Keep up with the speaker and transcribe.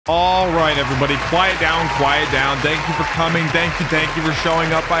All right, everybody, quiet down, quiet down. Thank you for coming. Thank you for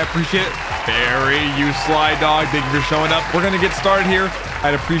showing up. I appreciate it. Barry, you sly dog, thank you for showing up. We're gonna get started here.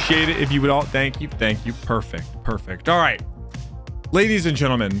 I'd appreciate it if you would all thank you. Perfect. All right, ladies and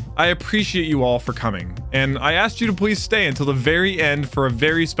gentlemen, I appreciate you all for coming, and I asked you to please stay until the very end for a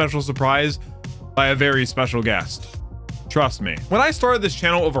very special surprise by a very special guest. Trust me. When I started this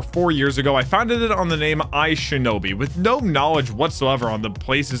channel over 4 years ago, I founded it on the name iShinobi with no knowledge whatsoever on the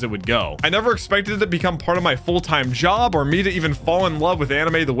places it would go. I never expected it to become part of my full-time job or me to even fall in love with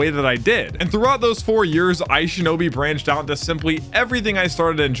anime the way that I did. And throughout those 4 years, iShinobi branched out into simply everything I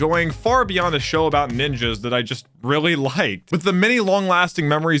started enjoying far beyond a show about ninjas that I just really liked. With the many long-lasting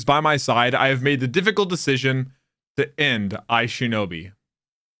memories by my side, I have made the difficult decision to end iShinobi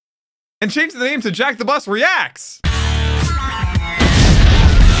and change the name to JackTheBus Reacts.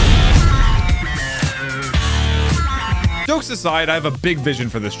 Jokes aside, I have a big vision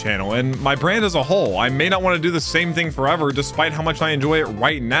for this channel and my brand as a whole. I may not want to do the same thing forever despite how much I enjoy it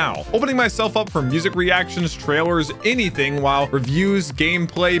right now. Opening myself up for music reactions, trailers, anything, while reviews,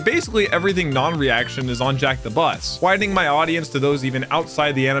 gameplay, basically everything non-reaction is on JackTheBus. Widening my audience to those even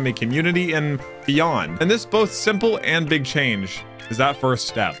outside the anime community and beyond. And this both simple and big change is that first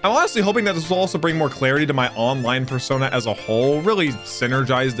step. I'm honestly hoping that this will also bring more clarity to my online persona as a whole, really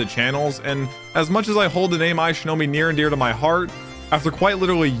synergize the channels, and as much as I hold the name iShinobi near and dear to my heart, after quite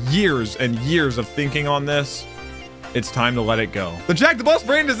literally years and years of thinking on this, it's time to let it go. The JackTheBus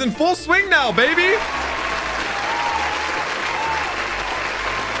brand is in full swing now, baby!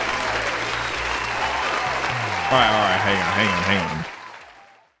 Alright, hang on.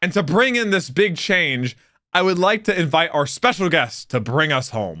 And to bring in this big change, I would like to invite our special guest to bring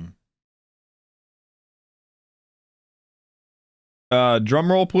us home.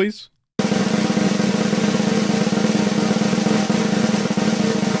 Drum roll, please.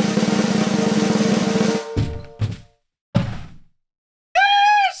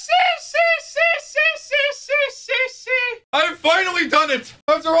 I've finally done it!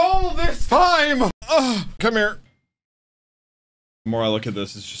 After all this time! Come here. The more I look at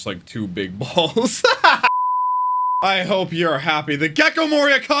this, it's just like two big balls. I hope you're happy. The Gecko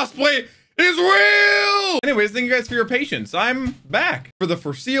Moria cosplay is real! Anyways, thank you guys for your patience. I'm back for the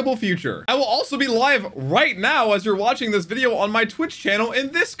foreseeable future. I will also be live right now as you're watching this video on my Twitch channel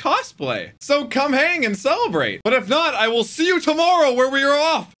in this cosplay. So come hang and celebrate. But if not, I will see you tomorrow where we are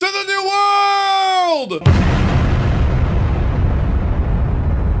off to the new world!